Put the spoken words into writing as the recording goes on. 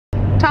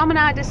Tom and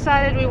I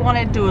decided we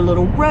wanted to do a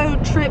little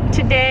road trip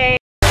today.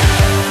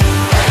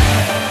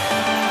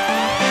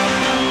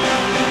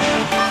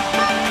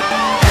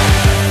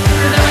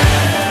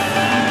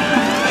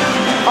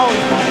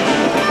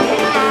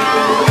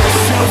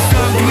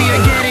 We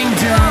are getting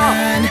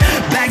done.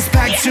 Bags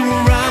packed to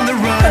run the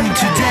run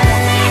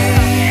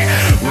today.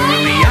 We're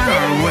really on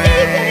our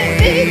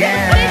way.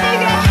 Yeah.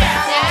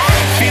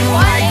 Feel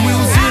like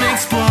we'll soon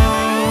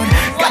explode.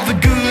 Got the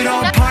good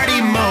old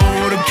party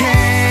mode.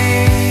 Okay.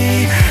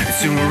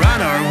 Soon we're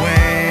on our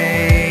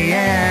way.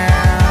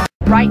 Yeah.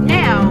 Right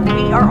now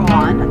we are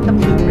on the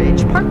Blue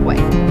Ridge Parkway.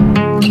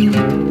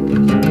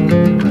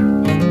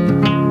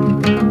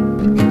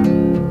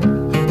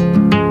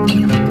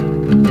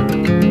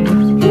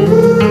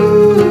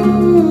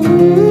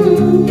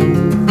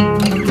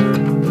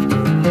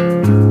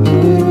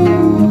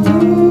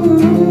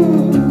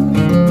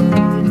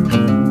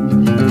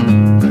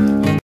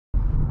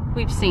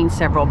 Seen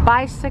several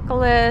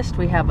bicyclists.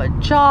 We have a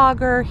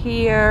jogger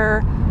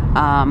here.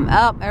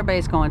 Oh,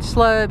 everybody's going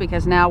slow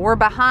because now we're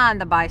behind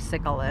the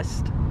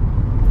bicyclist.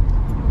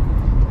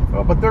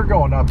 Well, but they're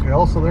going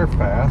uphill, so they're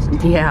fast.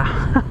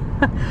 Yeah.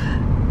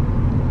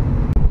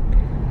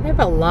 They have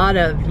a lot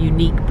of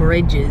unique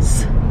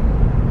bridges.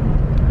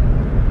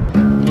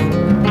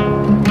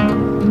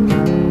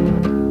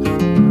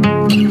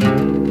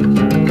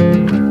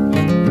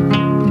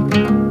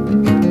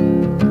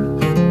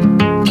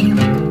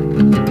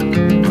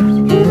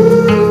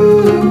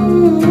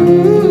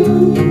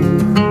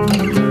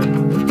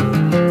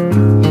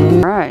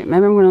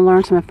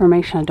 Some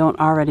information I don't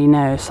already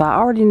know. So I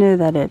already know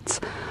that it's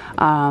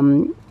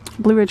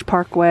Blue Ridge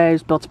Parkway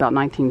was built about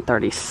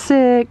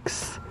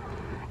 1936,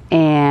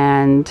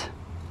 and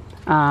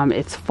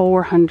it's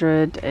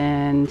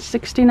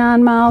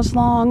 469 miles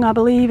long, I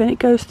believe, and it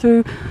goes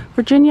through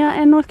Virginia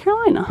and North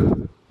Carolina.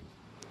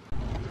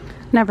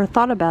 Never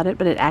thought about it,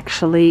 but it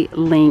actually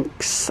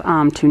links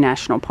two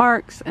national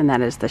parks, and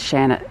that is the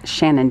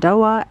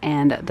Shenandoah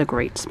and the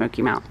Great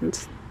Smoky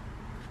Mountains.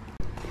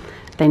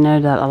 They know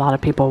that a lot of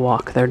people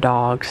walk their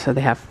dogs, so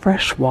they have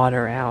fresh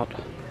water out.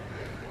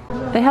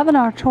 They have an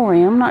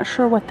auditorium. I'm not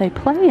sure what they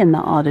play in the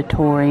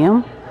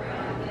auditorium.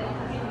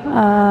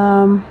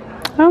 I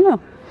don't know.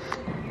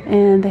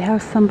 And they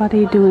have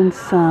somebody doing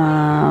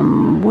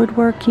some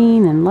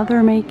woodworking and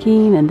leather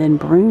making and then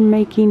broom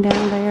making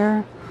down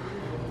there.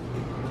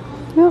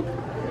 Yep.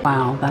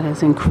 Wow, that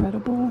is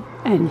incredible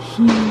and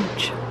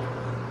huge.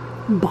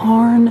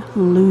 Barn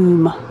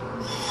loom.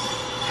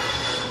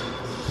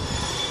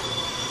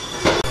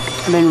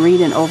 I've been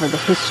reading over the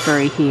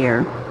history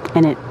here,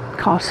 and it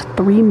cost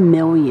 $3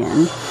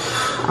 million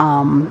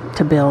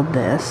to build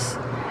this,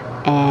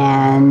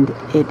 and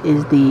it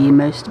is the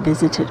most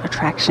visited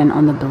attraction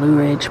on the Blue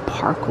Ridge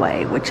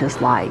Parkway, which is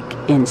like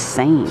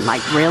insane,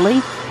 like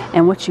really.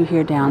 And what you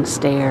hear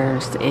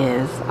downstairs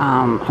is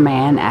a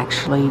man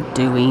actually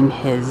doing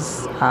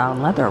his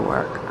leather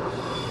work.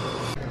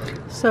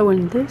 So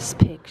in this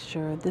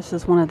picture, this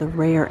is one of the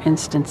rare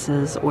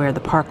instances where the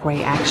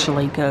parkway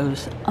actually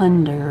goes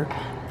under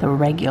the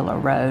regular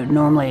road.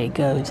 Normally it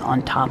goes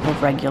on top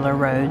of regular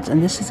roads,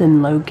 and this is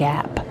in Low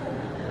Gap.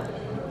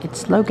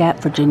 It's Low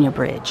Gap, Virginia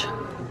Bridge.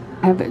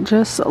 I've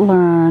just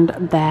learned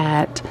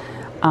that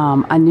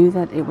I knew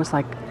that it was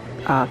like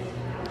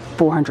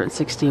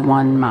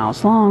 461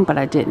 miles long, but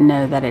I didn't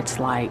know that it's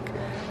like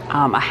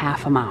a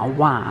half a mile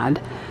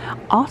wide.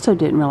 Also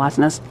didn't realize,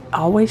 and that's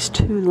always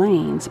 2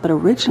 lanes, but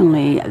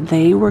originally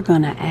they were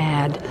going to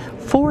add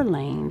 4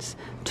 lanes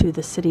to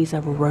the cities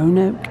of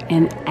Roanoke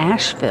and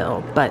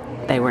Asheville, but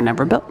they were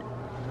never built.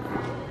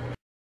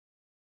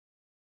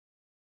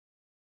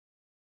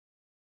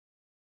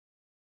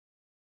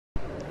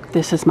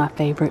 This is my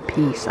favorite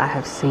piece I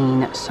have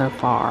seen so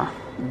far.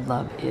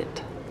 Love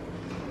it.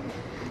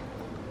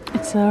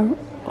 It's a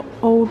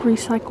old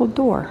recycled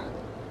door.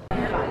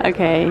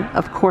 Okay,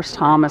 of course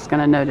Tom is going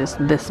to notice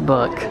this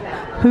book.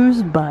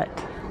 Whose Butt?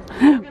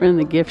 We're in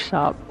the gift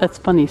shop. That's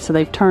funny. So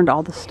they've turned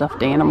all the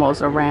stuffed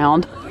animals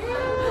around,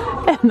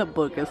 and the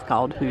book is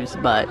called Whose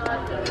Butt?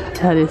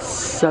 That is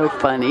so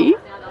funny.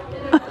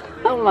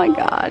 Oh my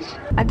gosh.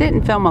 I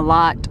didn't film a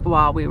lot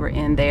while we were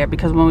in there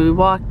because when we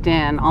walked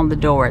in on the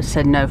door it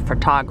said no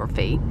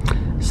photography.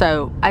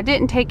 So I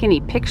didn't take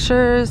any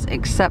pictures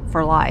except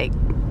for like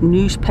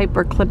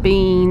newspaper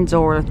clippings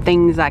or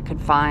things I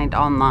could find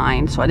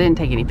online. So I didn't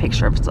take any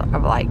pictures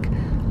of like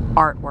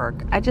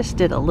artwork. I just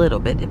did a little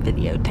bit of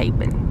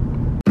videotaping.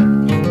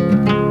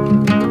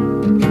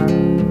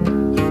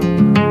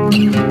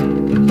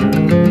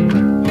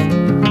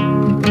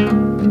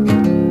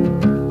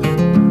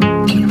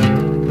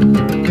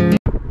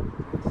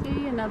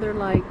 See, another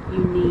like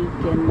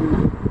unique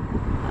and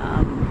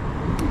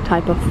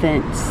type of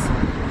fence.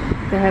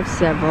 They have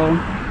several.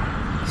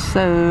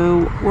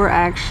 So we're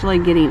actually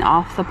getting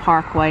off the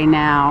parkway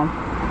now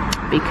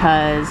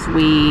because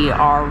we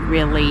are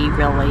really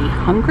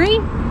hungry.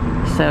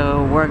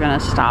 So we're gonna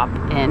stop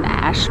in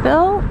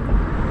Asheville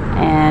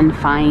and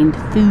find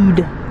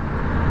food.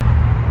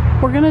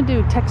 We're gonna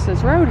do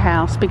Texas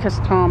Roadhouse because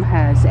Tom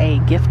has a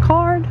gift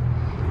card,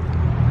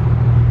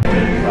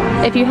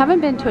 If you haven't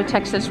been to a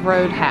Texas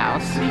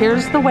Roadhouse,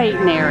 here's the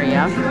waiting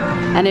area,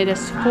 and it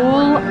is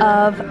full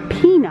of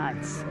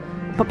peanuts,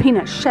 but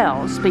peanut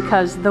shells,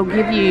 because they'll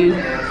give you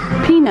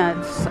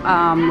peanuts,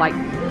 like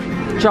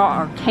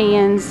jar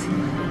cans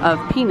of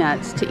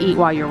peanuts to eat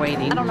while you're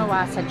waiting. I don't know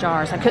why I said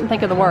jars. I couldn't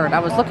think of the word. I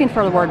was looking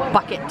for the word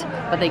bucket,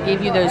 but they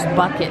give you those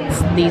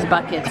buckets, these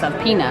buckets of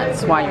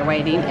peanuts while you're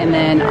waiting. And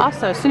then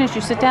also, as soon as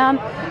you sit down,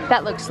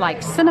 that looks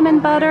like cinnamon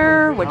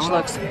butter, which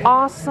looks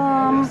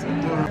awesome.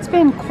 It's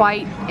been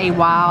quite a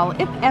while,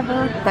 if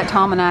ever, that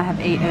Tom and I have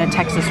ate at a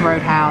Texas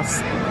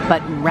Roadhouse,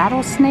 but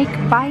rattlesnake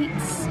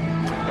bites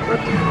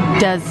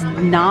does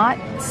not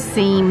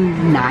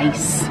seem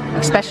nice,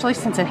 especially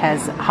since it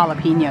has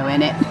jalapeno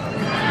in it.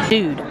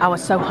 Dude, I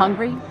was so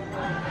hungry,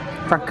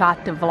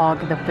 forgot to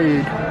vlog the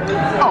food.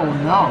 Oh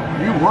no,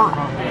 you were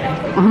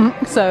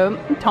hungry. So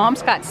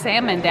Tom's got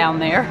salmon down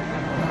there,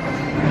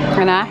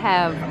 and I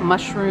have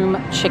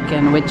mushroom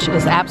chicken, which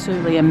is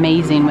absolutely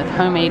amazing with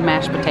homemade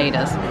mashed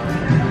potatoes.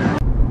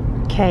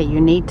 Okay,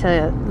 you need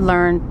to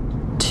learn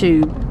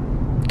to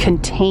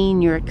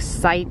contain your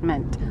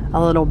excitement a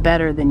little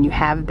better than you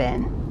have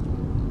been.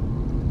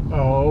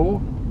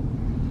 Oh.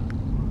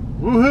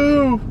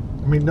 Woohoo!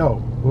 I mean,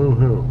 no.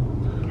 Woohoo.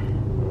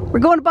 We're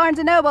going to Barnes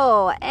 &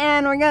 Noble,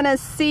 and we're gonna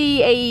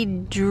see a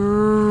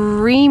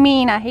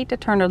dreaming, I hate to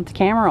turn the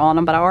camera on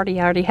him, but I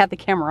already had the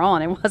camera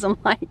on. It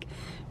wasn't like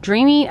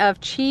dreaming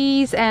of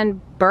cheese and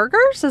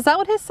burgers. Is that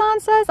what his sign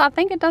says? I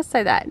think it does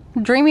say that.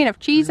 Dreaming of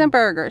cheese and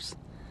burgers.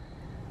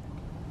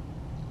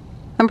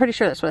 I'm pretty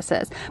sure that's what it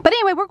says. But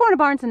anyway, we're going to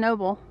Barnes &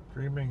 Noble.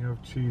 Dreaming of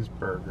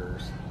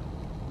cheeseburgers.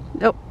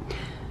 Oh,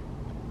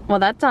 well,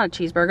 that's not a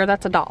cheeseburger,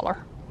 that's $1.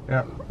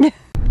 Yeah.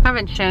 I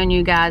haven't shown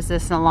you guys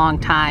this in a long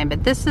time,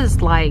 but this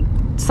is like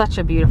such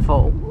a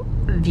beautiful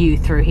view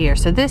through here.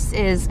 So this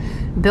is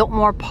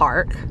Biltmore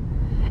Park,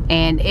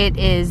 and it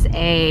is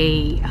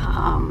a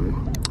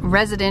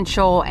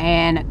residential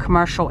and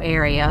commercial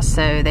area.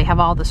 So they have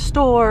all the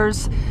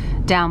stores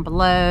down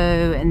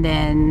below, and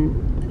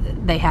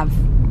then they have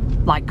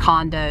like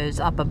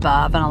condos up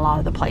above in a lot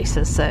of the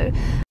places. So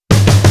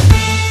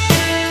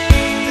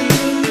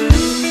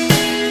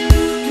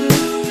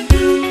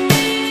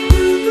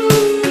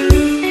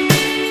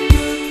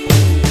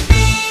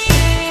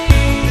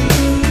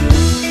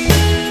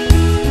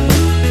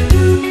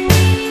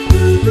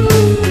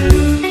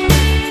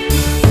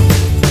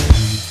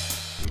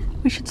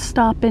we should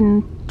stop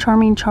in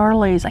Charming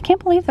Charlie's. I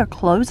can't believe they're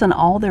closing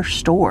all their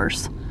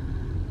stores,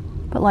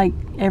 but like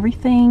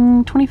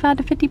everything 25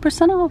 to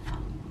 50% off.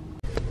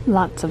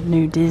 Lots of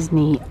new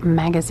Disney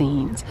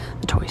magazines.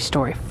 The Toy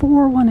Story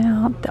 4 one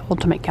out. The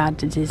Ultimate Guide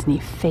to Disney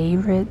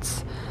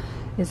Favorites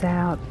is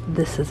out.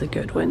 This is a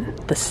good one.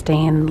 The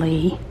Stan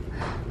Lee,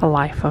 The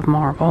Life of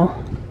Marvel.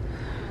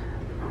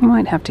 You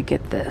might have to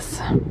get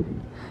this.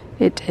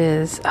 It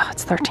is,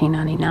 it's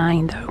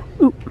 $13.99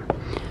 though. Ooh.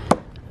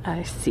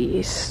 I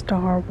see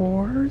Star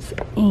Wars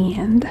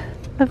and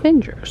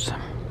Avengers.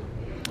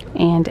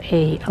 And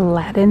a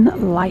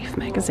Aladdin Life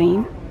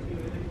magazine.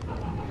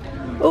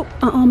 Oh,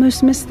 I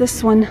almost missed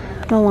this one.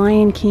 The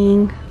Lion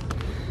King.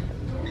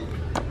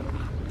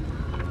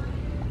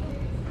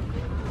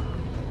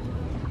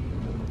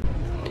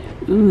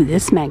 Ooh,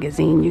 this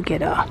magazine, you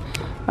get a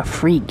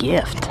free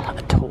gift,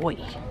 a toy.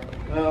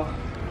 Well.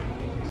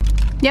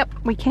 Yep,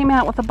 we came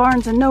out with a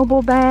Barnes &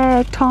 Noble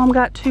bag. Tom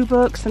got 2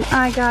 books and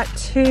I got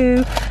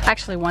 2.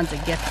 Actually, one's a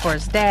gift for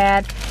his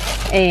dad.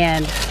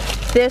 And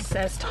this,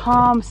 as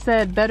Tom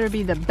said, better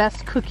be the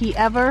best cookie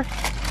ever.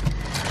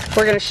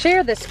 We're gonna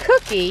share this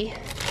cookie.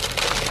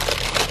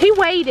 He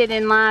waited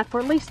in line for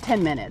at least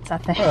 10 minutes, I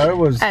think, it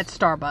was at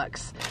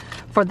Starbucks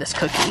for this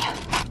cookie.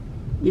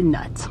 You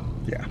nuts.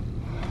 Yeah.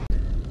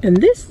 And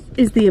this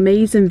is the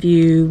amazing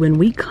view when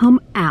we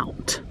come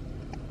out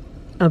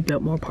of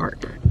Biltmore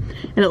Park.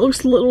 And it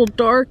looks a little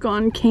dark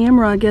on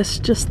camera, I guess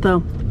just the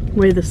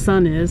way the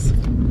sun is.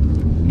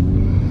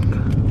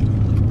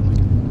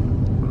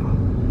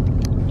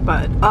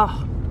 But,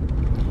 oh,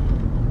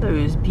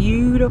 those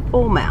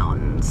beautiful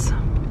mountains.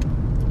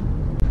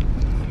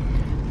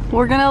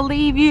 We're gonna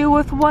leave you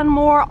with one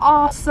more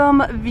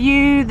awesome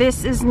view.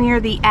 This is near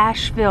the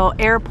Asheville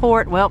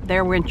airport. Well,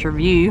 there went your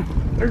view.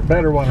 There's a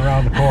better one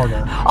around the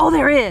corner. Oh,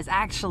 there is,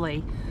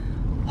 actually.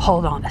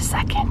 Hold on a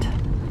second.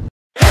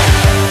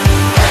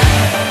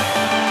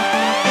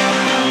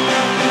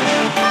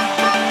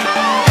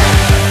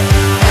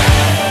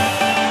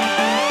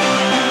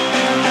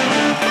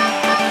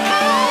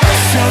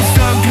 So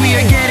stoked we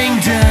are getting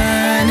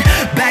done.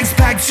 Bags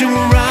packed to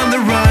we're on the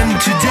run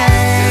today.